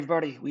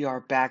Everybody, we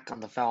are back on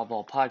the Foul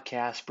Ball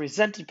Podcast,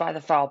 presented by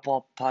the Foul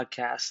Ball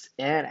Podcast.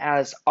 And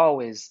as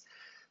always,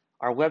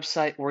 our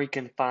website where you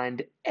can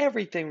find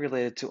everything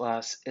related to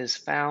us is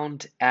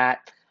found at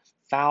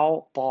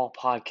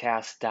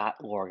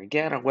foulballpodcast.org.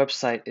 Again, our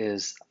website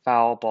is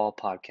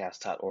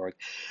foulballpodcast.org.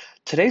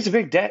 Today's a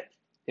big day.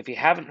 If you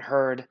haven't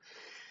heard,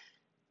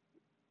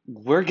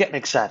 we're getting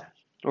excited.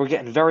 We're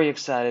getting very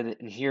excited,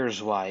 and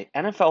here's why.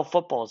 NFL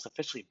football is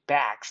officially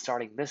back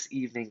starting this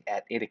evening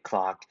at 8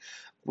 o'clock,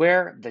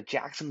 where the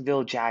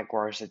Jacksonville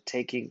Jaguars are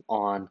taking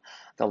on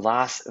the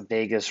Las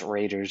Vegas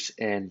Raiders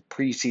in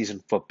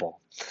preseason football.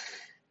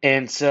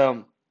 And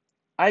so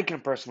I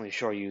can personally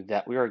assure you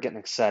that we are getting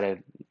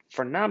excited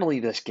for not only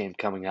this game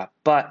coming up,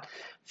 but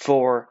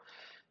for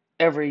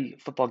every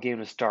football game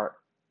to start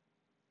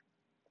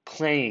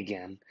playing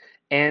again,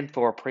 and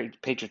for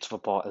Patriots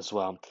football as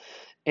well.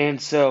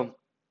 And so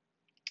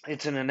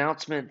it's an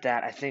announcement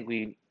that I think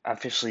we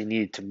officially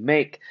need to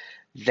make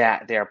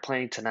that they are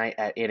playing tonight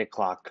at 8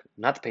 o'clock.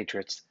 Not the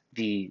Patriots,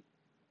 the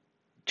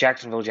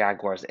Jacksonville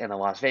Jaguars and the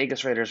Las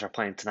Vegas Raiders are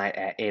playing tonight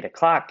at 8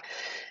 o'clock.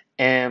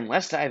 And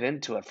let's dive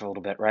into it for a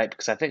little bit, right?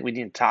 Because I think we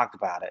need to talk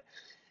about it.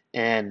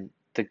 And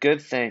the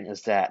good thing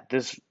is that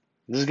this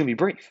is going to be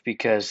brief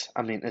because,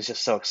 I mean, it's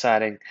just so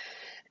exciting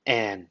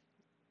and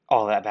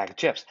all that bag of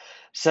chips.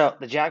 So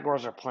the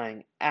Jaguars are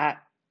playing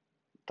at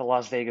the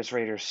Las Vegas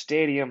Raiders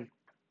Stadium.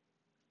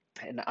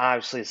 And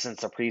obviously,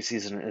 since the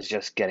preseason is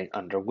just getting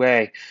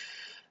underway,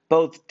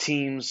 both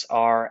teams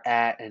are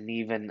at an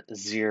even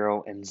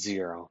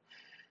 0-0.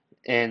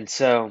 And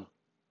so,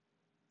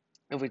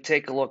 if we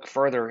take a look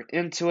further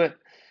into it,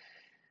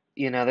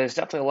 there's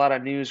definitely a lot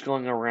of news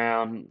going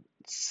around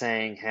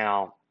saying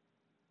how,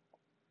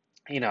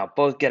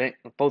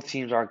 both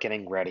teams are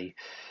getting ready.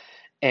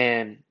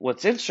 And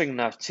what's interesting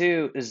enough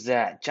too is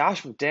that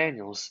Josh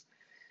McDaniels,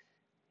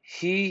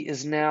 he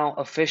is now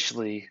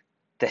officially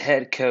the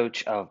head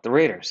coach of the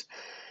Raiders.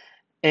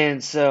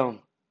 And so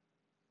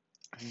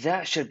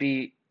that should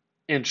be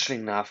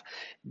interesting enough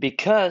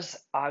because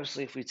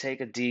obviously if we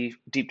take a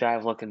deep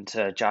dive look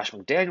into Josh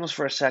McDaniels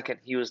for a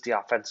second, he was the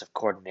offensive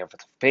coordinator for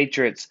the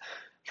Patriots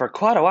for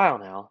quite a while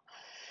now.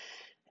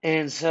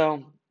 And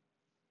so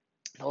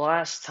the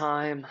last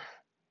time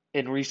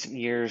in recent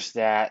years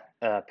that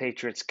a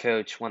Patriots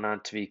coach went on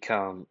to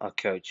become a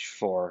coach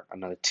for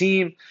another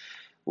team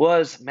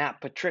was Matt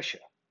Patricia,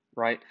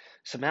 right?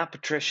 So Matt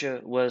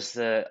Patricia was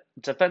the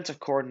defensive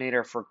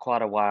coordinator for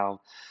quite a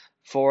while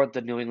for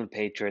the New England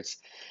Patriots.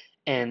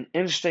 And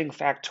interesting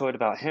factoid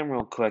about him,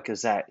 real quick,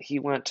 is that he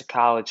went to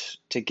college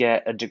to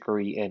get a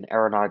degree in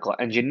aeronautical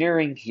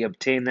engineering. He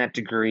obtained that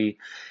degree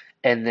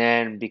and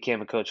then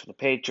became a coach for the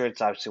Patriots.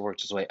 Obviously,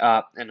 worked his way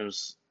up, and it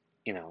was,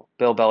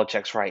 Bill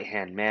Belichick's right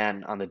hand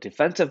man on the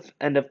defensive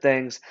end of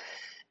things,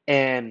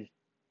 and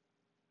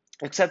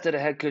accepted a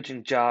head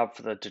coaching job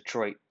for the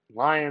Detroit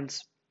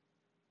Lions,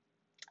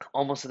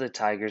 almost to the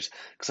Tigers,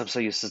 because I'm so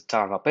used to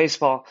talking about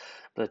baseball.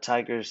 But the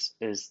Tigers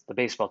is the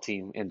baseball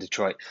team in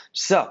Detroit.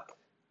 So,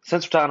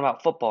 since we're talking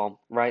about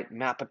football, right,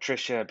 Matt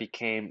Patricia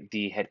became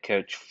the head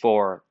coach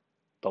for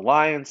the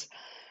Lions,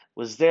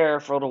 was there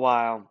for a little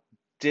while,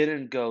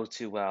 didn't go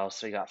too well,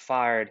 so he got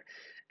fired,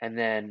 and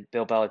then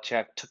Bill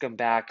Belichick took him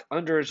back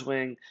under his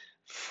wing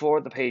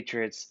for the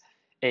Patriots,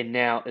 and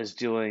now is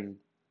doing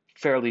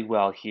fairly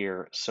well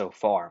here so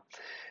far.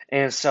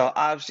 And so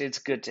obviously it's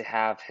good to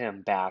have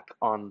him back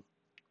on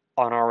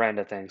our end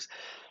of things.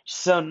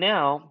 So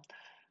now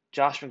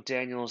Josh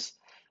McDaniels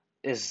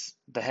is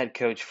the head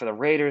coach for the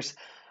Raiders,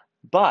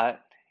 but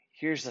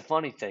here's the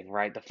funny thing,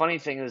 right? The funny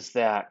thing is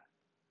that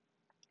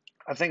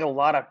I think a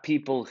lot of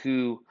people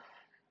who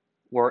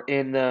were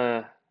in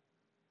the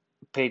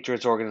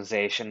Patriots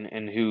organization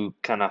and who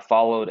kind of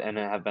followed and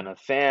have been a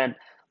fan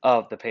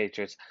of the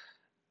Patriots,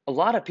 a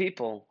lot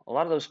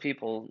of those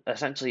people,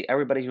 essentially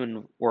everybody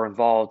who were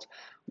involved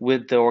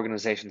with the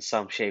organization in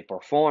some shape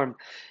or form,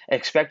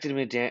 expected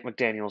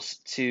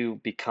McDaniels to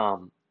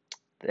become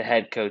the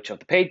head coach of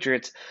the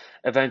Patriots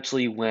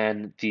eventually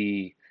when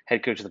the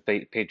head coach of the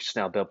Patriots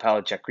now, Bill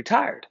Belichick,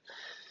 retired,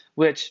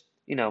 which,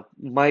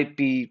 might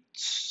be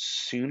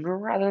sooner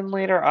rather than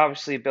later.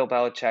 Obviously, Bill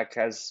Belichick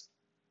has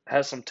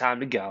some time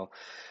to go,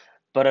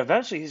 but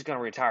eventually he's going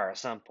to retire at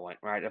some point,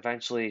 right?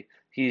 Eventually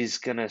he's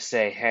going to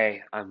say,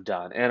 hey, I'm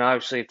done. And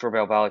obviously for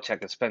Bill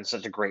Belichick, it's been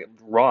such a great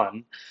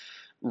run,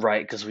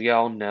 right? Because we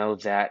all know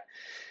that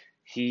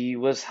he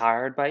was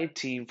hired by a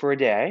team for a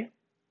day.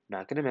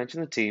 Not going to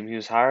mention the team. He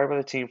was hired by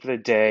the team for the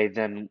day.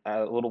 Then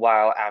a little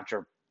while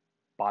after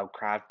Bob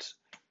Kraft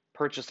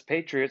purchased the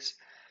Patriots,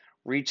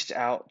 reached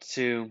out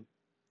to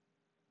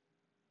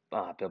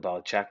Bill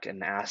Belichick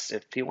and asked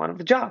if he wanted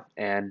the job.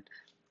 And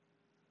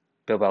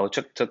Bill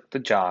Belichick took the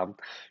job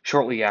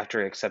shortly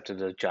after he accepted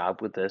the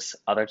job with this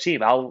other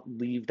team. I'll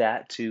leave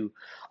that to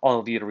all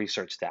of you to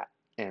research that.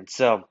 And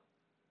so,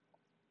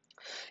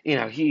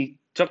 he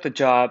took the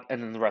job,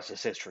 and then the rest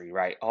is history,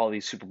 right? All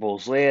these Super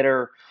Bowls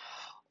later,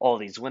 all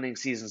these winning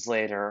seasons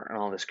later, and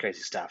all this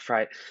crazy stuff,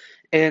 right?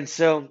 And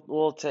so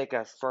we'll take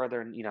a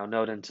further,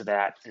 note into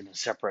that in a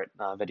separate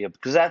video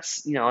because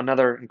that's,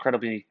 another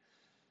incredibly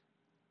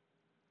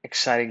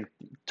exciting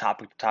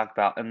topic to talk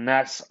about, and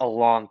that's a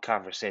long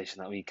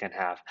conversation that we can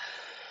have.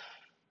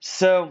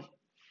 So,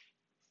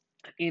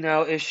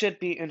 it should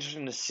be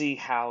interesting to see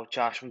how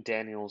Josh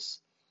McDaniels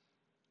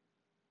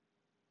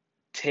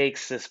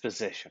takes this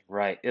position,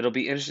 right? It'll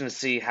be interesting to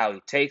see how he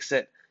takes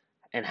it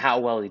and how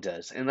well he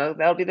does. And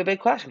that'll be the big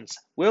questions.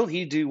 Will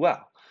he do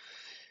well?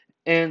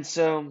 And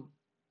so,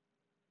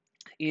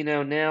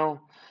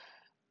 now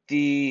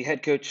the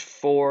head coach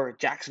for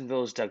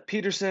Jacksonville is Doug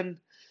Peterson.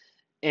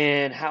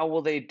 And how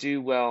will they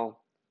do well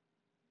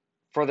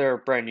for their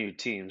brand new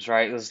teams,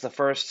 right? This is the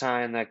first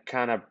time that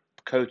kind of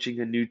coaching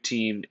a new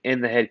team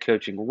in the head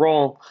coaching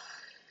role.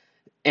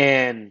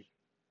 And,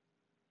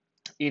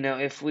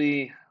 if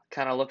we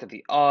kind of look at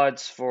the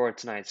odds for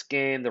tonight's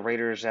game, the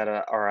Raiders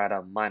are at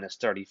a minus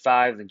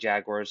 35, the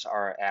Jaguars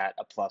are at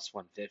a plus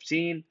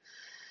 115.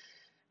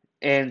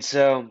 And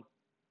so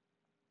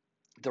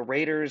the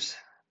Raiders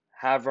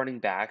have running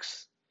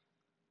backs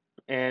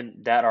and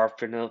that are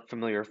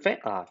familiar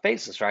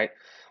faces, right?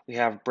 We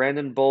have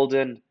Brandon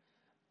Bolden,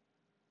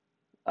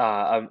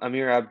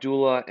 Amir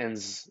Abdullah, and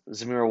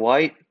Zamir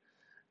White.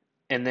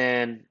 And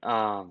then,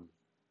 so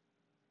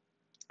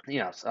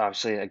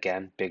obviously,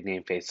 again, big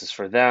name faces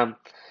for them.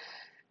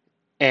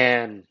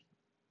 And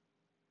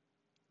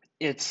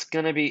it's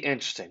going to be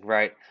interesting,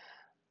 right?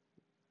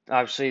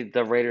 Obviously,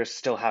 the Raiders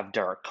still have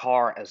Derek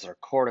Carr as their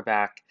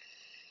quarterback.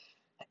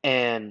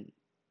 And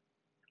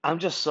I'm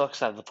just so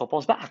excited the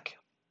football's back.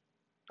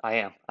 I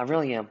am. I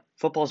really am.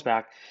 Football's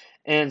back.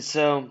 And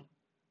so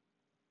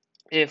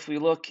if we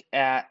look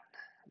at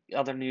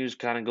other news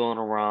kind of going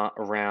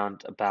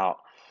around about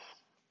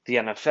the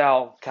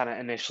NFL, kind of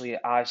initially,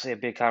 obviously, a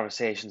big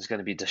conversation is going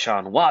to be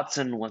Deshaun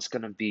Watson, what's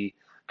going to be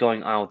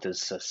going on with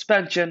his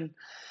suspension.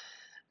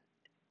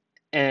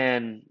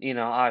 And,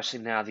 obviously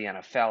now the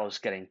NFL is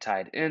getting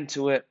tied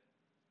into it.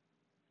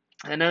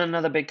 And then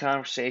another big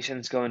conversation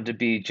is going to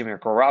be Jimmy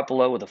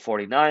Garoppolo with the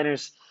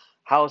 49ers.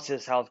 How is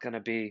his health going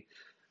to be?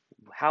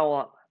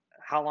 How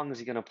how long is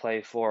he going to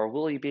play for?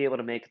 Will he be able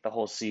to make it the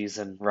whole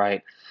season,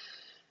 right?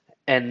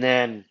 And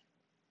then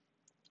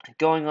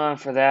going on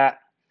for that,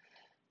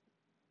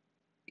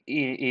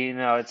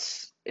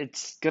 it's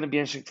going to be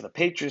interesting for the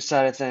Patriots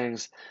side of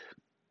things.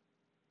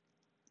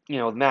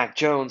 With Mac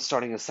Jones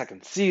starting his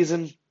second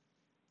season,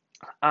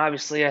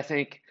 obviously I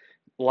think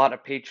a lot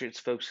of Patriots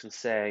folks can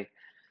say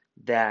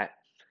that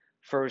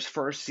for his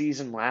first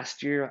season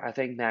last year, I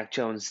think Mac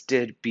Jones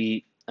did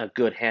beat a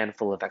good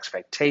handful of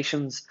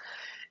expectations.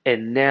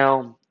 And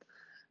now,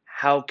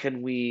 how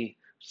can we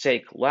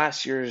take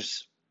last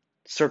year's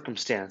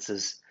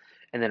circumstances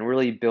and then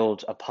really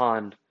build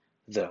upon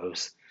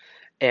those?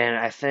 And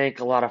I think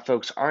a lot of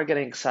folks are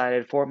getting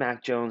excited for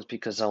Mac Jones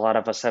because a lot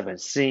of us have been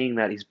seeing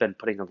that he's been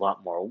putting a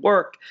lot more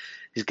work.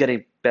 He's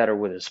getting better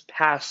with his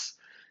pass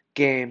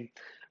game,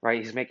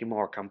 right? He's making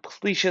more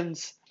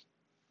completions.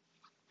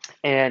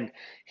 And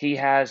he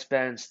has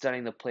been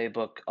studying the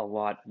playbook a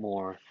lot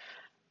more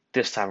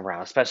this time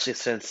around, especially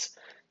since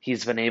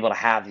he's been able to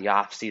have the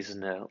offseason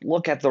to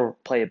look at the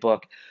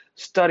playbook,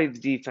 study the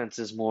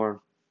defenses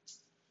more,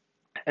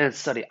 and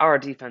study our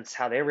defense,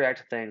 how they react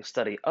to things,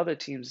 study other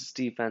teams'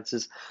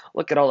 defenses,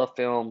 look at all the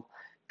film,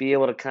 be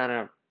able to kind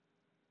of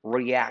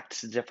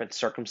react to different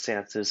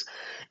circumstances.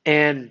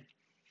 And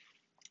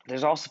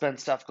there's also been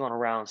stuff going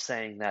around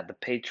saying that the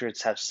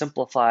Patriots have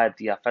simplified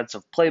the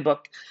offensive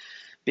playbook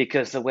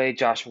because the way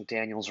Josh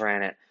McDaniels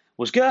ran it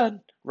was good,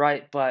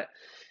 right? But,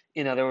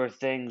 there were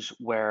things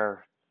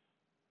where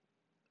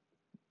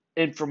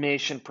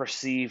information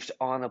perceived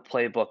on the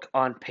playbook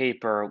on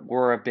paper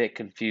were a bit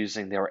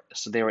confusing.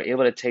 They were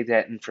able to take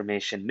that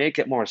information, make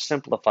it more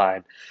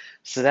simplified,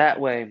 so that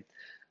way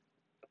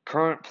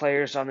current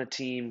players on the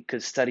team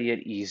could study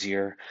it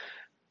easier.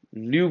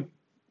 New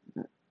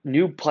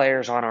new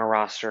players on our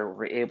roster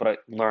were able to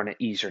learn it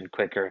easier and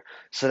quicker.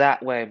 So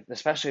that way,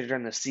 especially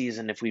during the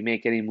season, if we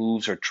make any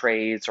moves or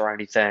trades or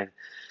anything,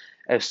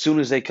 as soon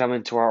as they come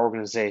into our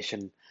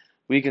organization,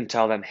 we can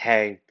tell them,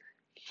 hey,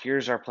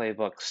 here's our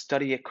playbook,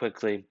 study it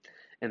quickly,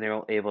 and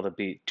they're able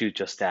to do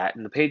just that.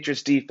 And the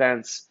Patriots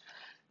defense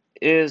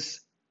is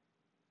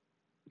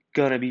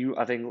going to be,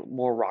 I think,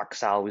 more rock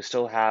solid. We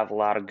still have a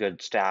lot of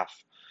good staff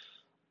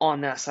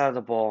on that side of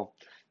the ball,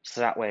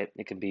 so that way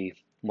it can be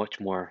much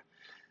more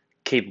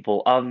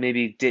capable of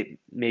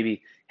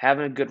maybe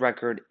having a good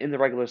record in the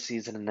regular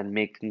season and then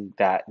making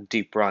that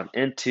deep run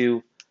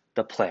into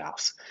the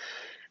playoffs.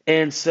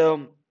 And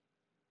so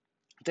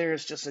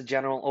there's just a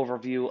general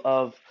overview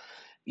of,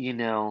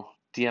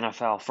 the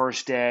NFL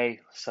first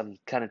day, some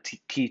kind of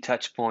key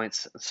touch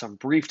points, some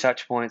brief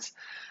touch points.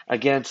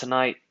 Again,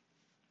 tonight,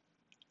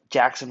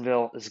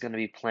 Jacksonville is going to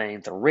be playing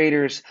the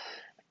Raiders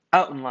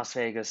out in Las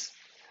Vegas.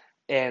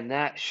 And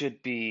that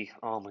should be,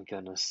 oh my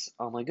goodness,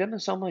 oh my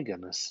goodness, oh my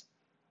goodness,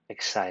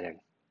 exciting,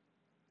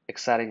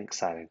 exciting,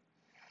 exciting.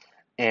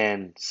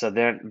 And so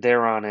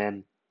they're on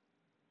in,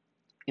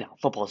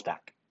 football is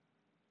back.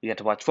 We get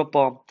to watch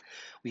football.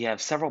 We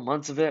have several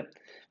months of it.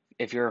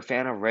 if you're a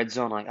fan of Red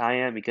Zone like I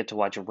am, you get to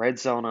watch Red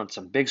Zone on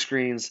some big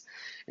screens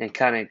and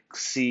kind of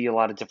see a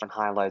lot of different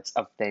highlights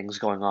of things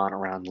going on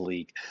around the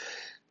league.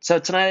 So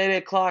tonight at 8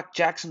 o'clock,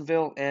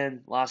 Jacksonville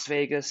and Las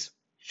Vegas.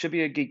 Should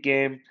be a good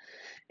game.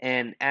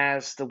 And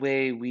as the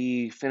way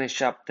we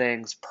finish up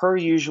things, per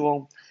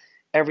usual,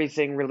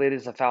 everything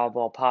related to Foul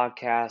Ball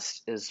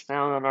Podcast is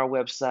found on our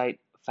website,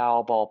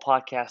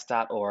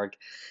 foulballpodcast.org.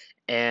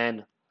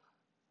 And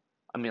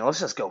let's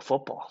just go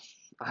football.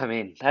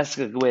 That's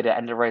a good way to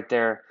end it right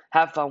there.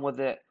 Have fun with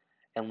it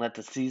and let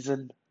the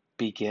season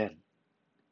begin.